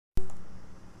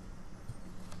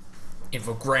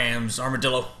Infograms,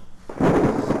 armadillo.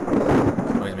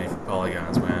 Always made for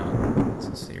polygons. Wow, it's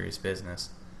a serious business.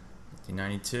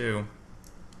 1992.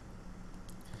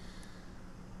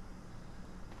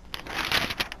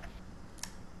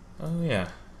 Oh yeah.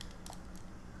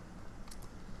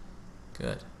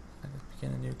 Good. I can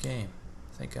begin a new game.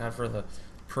 Thank God for the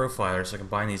profiler, so I can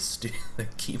bind these the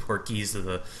keyboard keys to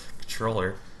the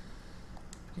controller.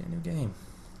 Begin a new game.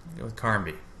 I'll go with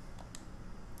Carnby.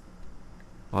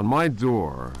 On my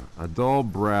door, a dull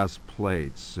brass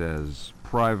plate says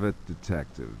Private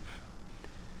Detective.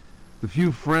 The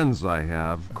few friends I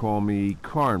have call me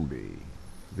Carnby.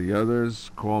 The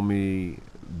others call me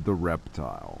the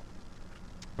Reptile.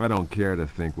 I don't care to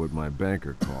think what my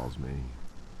banker calls me.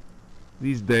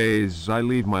 These days, I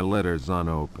leave my letters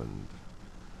unopened.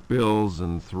 Bills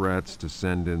and threats to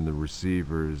send in the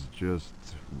receivers just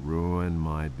ruin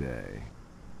my day.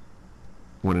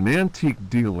 When an antique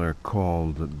dealer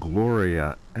called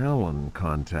Gloria Allen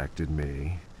contacted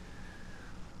me,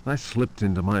 I slipped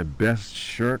into my best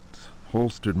shirt,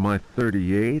 holstered my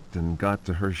 .38, and got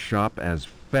to her shop as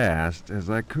fast as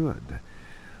I could.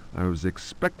 I was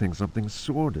expecting something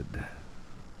sordid.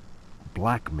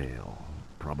 Blackmail,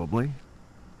 probably.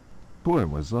 Boy,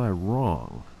 was I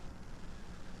wrong.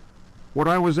 What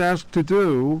I was asked to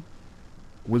do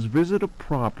was visit a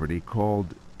property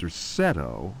called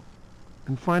Derceto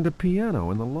and find a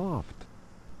piano in the loft.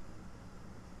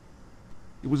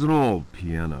 It was an old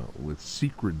piano with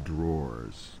secret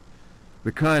drawers.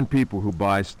 The kind people who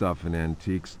buy stuff in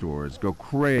antique stores go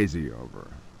crazy over.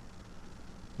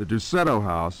 The Derceto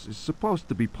house is supposed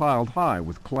to be piled high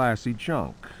with classy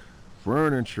junk.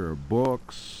 Furniture,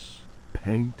 books,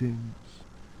 paintings.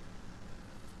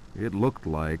 It looked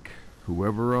like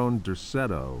whoever owned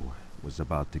Derceto was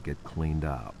about to get cleaned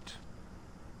out.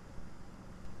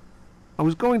 I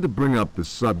was going to bring up the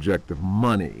subject of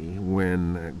money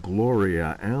when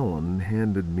Gloria Allen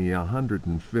handed me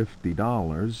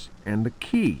 $150 and a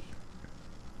key.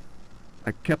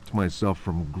 I kept myself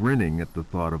from grinning at the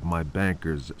thought of my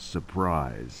banker's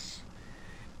surprise.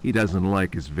 He doesn't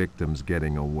like his victims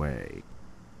getting away.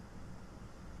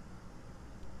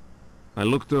 I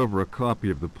looked over a copy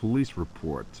of the police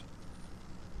report.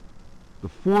 The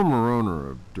former owner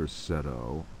of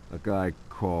Derceto, a guy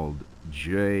called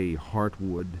J.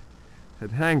 Hartwood,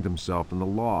 had hanged himself in the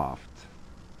loft.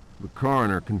 The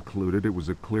coroner concluded it was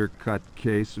a clear-cut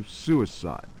case of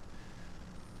suicide.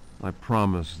 I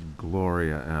promised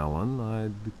Gloria Allen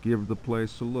I'd give the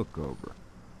place a look over.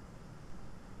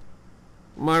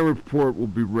 My report will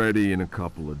be ready in a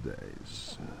couple of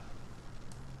days.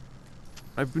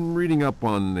 I've been reading up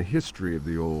on the history of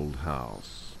the old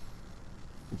house.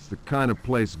 It's the kind of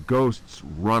place ghosts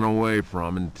run away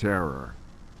from in terror.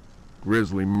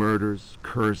 Grisly murders,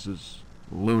 curses,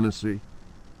 lunacy.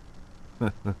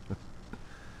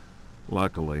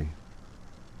 Luckily,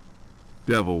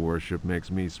 devil worship makes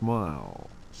me smile,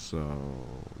 so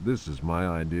this is my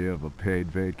idea of a paid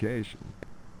vacation.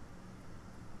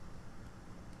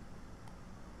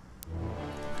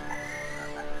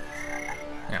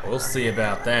 Yeah, we'll see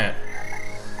about that.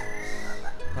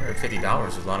 $150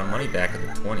 was a lot of money back in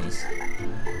the 20s.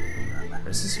 Or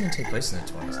does this even take place in the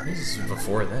 20s? I think this is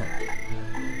before then.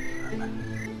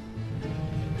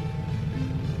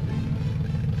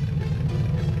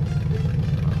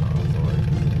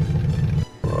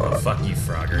 Oh, Lord. Oh, fuck you,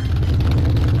 Frogger.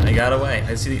 I got away.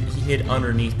 I see he hid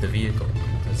underneath the vehicle.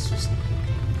 That's just...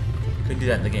 couldn't do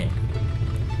that in the game.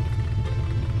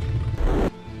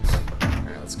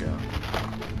 Alright, let's go.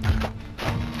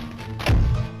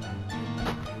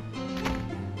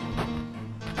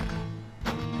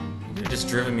 Just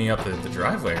driven me up the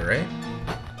driveway, right?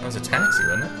 That was a taxi,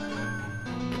 wasn't it?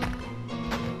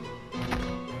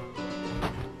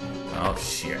 Oh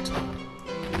shit.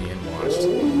 Being watched.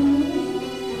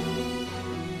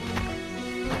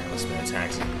 That must have been a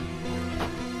taxi.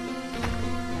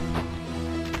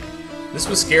 This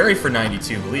was scary for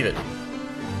 92, believe it.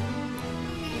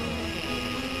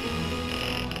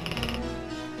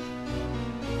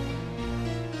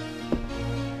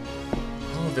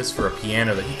 This for a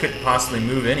piano that he couldn't possibly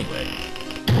move anyway.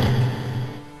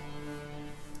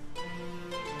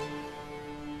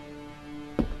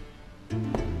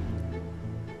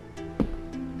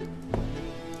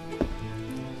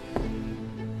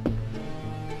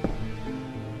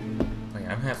 Okay,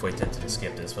 I'm halfway tempted to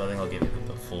skip this, but I think I'll give you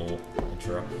the full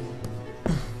intro.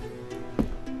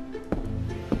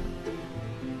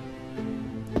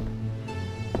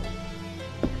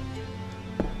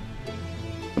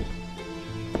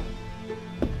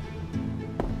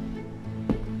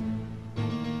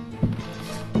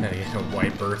 Gotta get a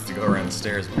white berth to go around the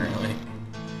stairs, apparently.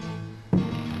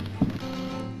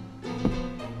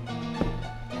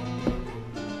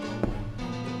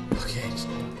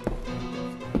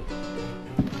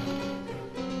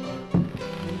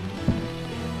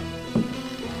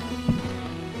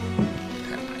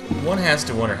 one has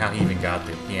to wonder how he even got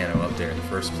the piano up there in the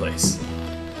first place.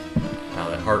 Wow,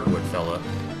 that Heartwood fella.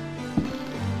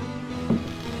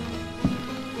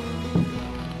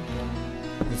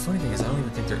 The funny thing is, I don't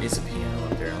even think there is a piano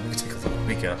up there. Let me take a look when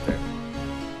we get up there.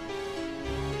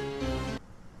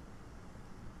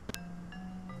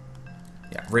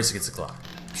 Yeah, race against the clock.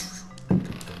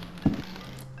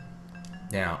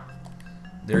 Now,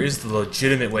 there is the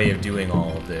legitimate way of doing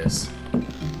all of this.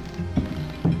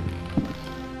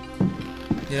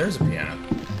 Yeah, there's a piano.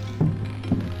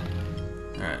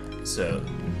 Alright, so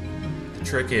the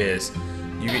trick is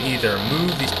you can either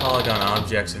move these polygon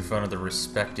objects in front of the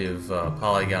respective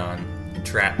polygon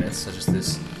entrapments, such as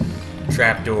this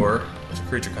trapdoor, which a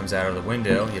creature comes out of the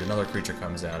window, yet another creature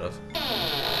comes out of.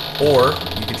 Or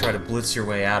you can try to blitz your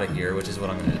way out of here, which is what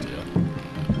I'm going to do.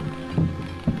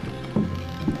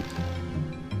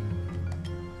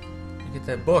 Get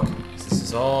that book. This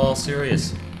is all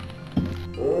serious.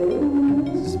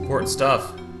 This is important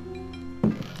stuff. I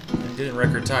did it in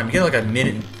record time. You get like a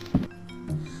minute.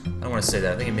 I don't want to say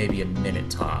that. I think it may be a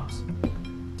minute tops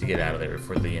to get out of there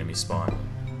before the enemy spawn.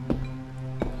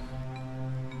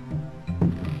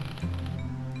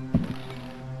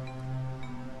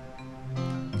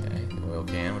 Okay, the oil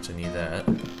can, which I need that.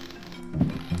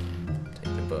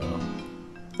 Take the bow.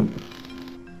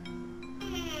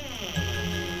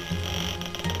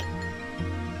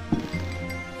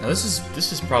 Now this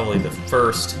is probably the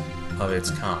first of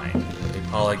its kind, a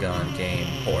polygon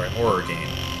game or a horror game.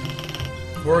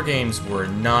 Horror games were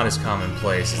not as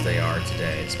commonplace as they are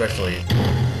today, especially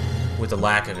with the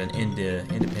lack of an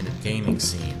independent gaming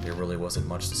scene. There really wasn't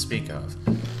much to speak of.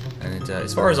 And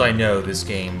as far as I know, this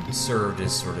game served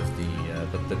as sort of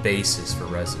the basis for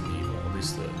Resident Evil, at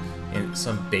least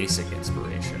some basic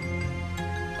inspiration.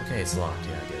 Okay, it's locked.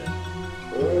 Yeah, I get it.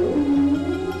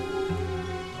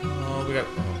 Oh, we got.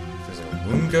 There's a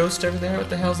moon ghost over there. What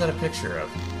the hell is that a picture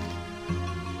of?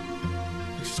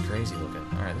 It's just crazy looking.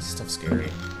 All right, this stuff's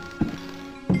scary.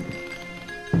 All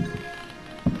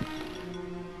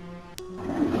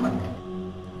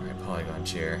right, polygon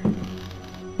chair.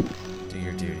 Do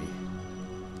your duty.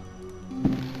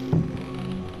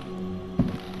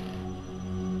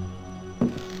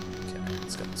 Okay,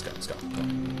 let's go. Let's go. Let's go.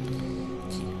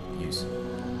 Key. Use.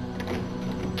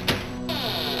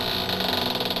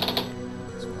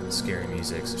 Scary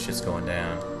music, so shit's going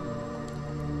down.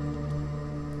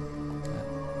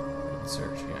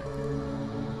 Search, yeah.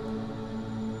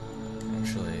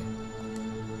 Actually, I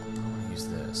want to use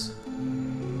this.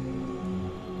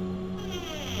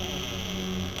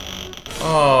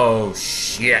 Oh,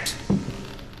 shit!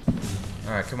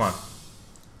 Alright, come on.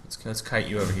 Let's kite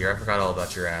you over here. I forgot all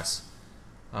about your ass.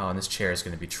 Oh, and this chair is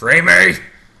going to betray me!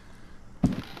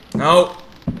 No!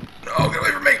 No, get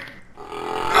away from me!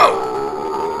 No!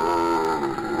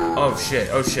 Oh shit,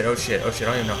 oh shit, oh shit, oh shit,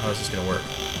 I don't even know how this is gonna work.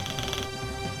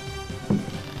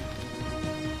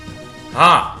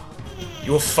 Ah!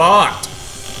 You're fucked!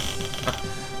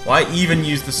 Why even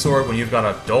use the sword when you've got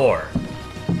a door?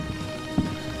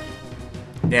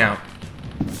 Now,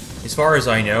 as far as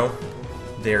I know,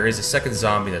 there is a second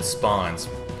zombie that spawns.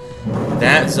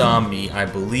 That zombie, I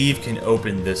believe, can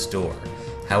open this door.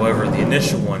 However, the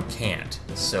initial one can't.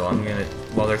 So I'm gonna,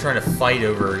 while they're trying to fight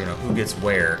over, you know, who gets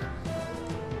where,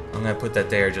 I'm gonna put that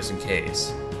there just in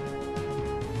case.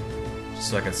 Just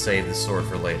so I can save the sword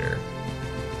for later.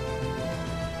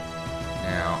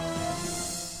 Now,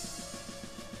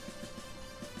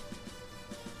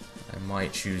 I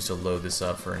might choose to load this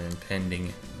up for an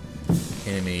impending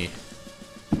enemy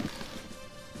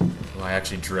who I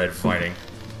actually dread fighting.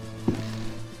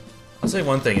 I'll say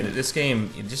one thing, this game,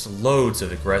 it just loads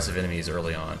of aggressive enemies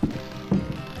early on.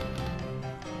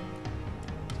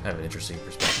 I have an interesting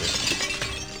perspective.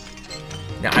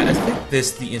 Now, I think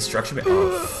the instruction...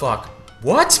 Oh, fuck.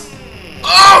 What?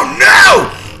 Oh, no!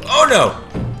 Oh, no!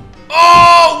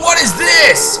 Oh, what is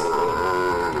this?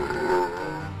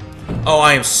 Oh,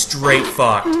 I am straight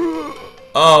fucked.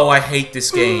 Oh, I hate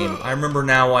this game. I remember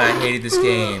now why I hated this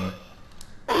game.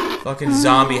 Fucking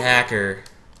zombie hacker.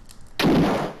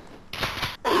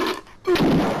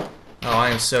 Oh, I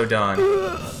am so done.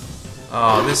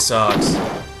 Oh, this sucks.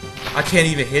 I can't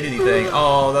even hit anything.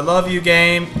 Oh, I love you,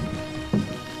 game.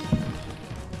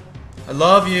 I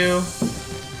love you.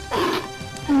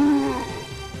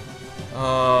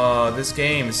 Oh, this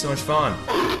game is so much fun.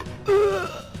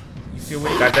 You feel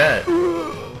weak? I bet.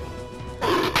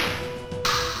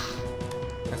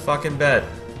 I fucking bet.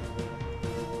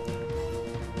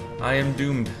 I am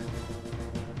doomed.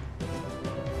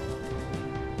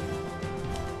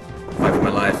 Fight for my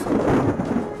life.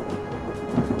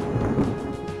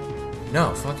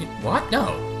 No, fucking... What?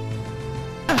 No.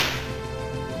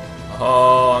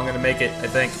 Oh, I'm gonna make it, I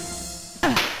think.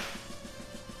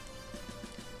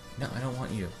 No, I don't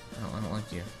want you. I don't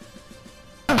like you.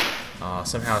 Oh,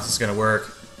 somehow this is gonna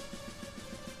work.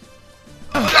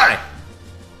 Oh, die!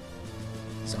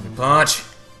 Zombie punch.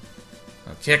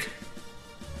 Oh, kick.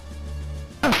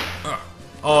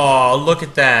 Oh, look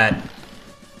at that.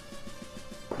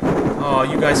 Oh,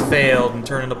 you guys failed and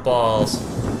turned into balls.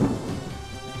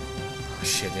 Oh,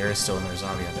 shit, there is still another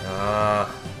zombie out there.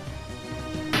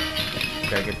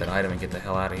 Gotta get that item and get the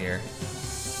hell out of here.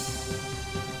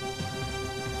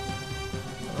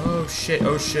 Oh shit,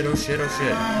 oh shit, oh shit, oh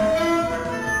shit.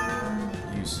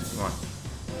 Use, come on.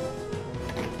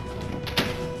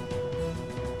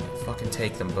 Fucking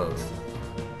take them both.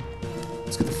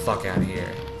 Let's get the fuck out of here.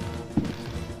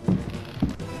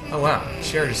 Oh wow,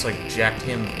 Cher just like jacked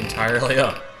him entirely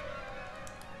up.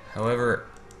 However,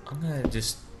 I'm gonna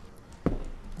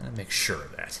make sure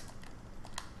of that.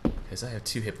 Because I have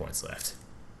 2 hit points left.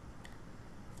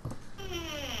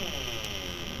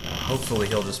 Hopefully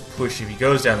he'll just push, if he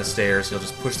goes down the stairs, he'll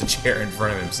just push the chair in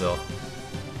front of himself.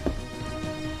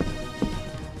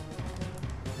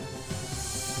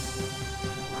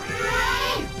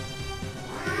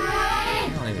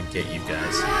 I don't even get you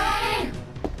guys.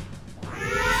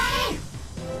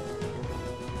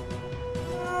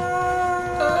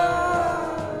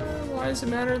 Why does it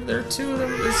matter? There are 2 of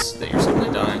them. You're suddenly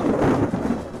dying.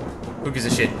 Who gives a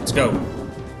shit? Let's go.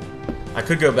 I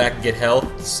could go back and get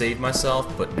health to save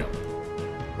myself, but no.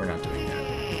 We're not doing that.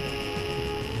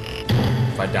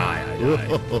 If I die, I die.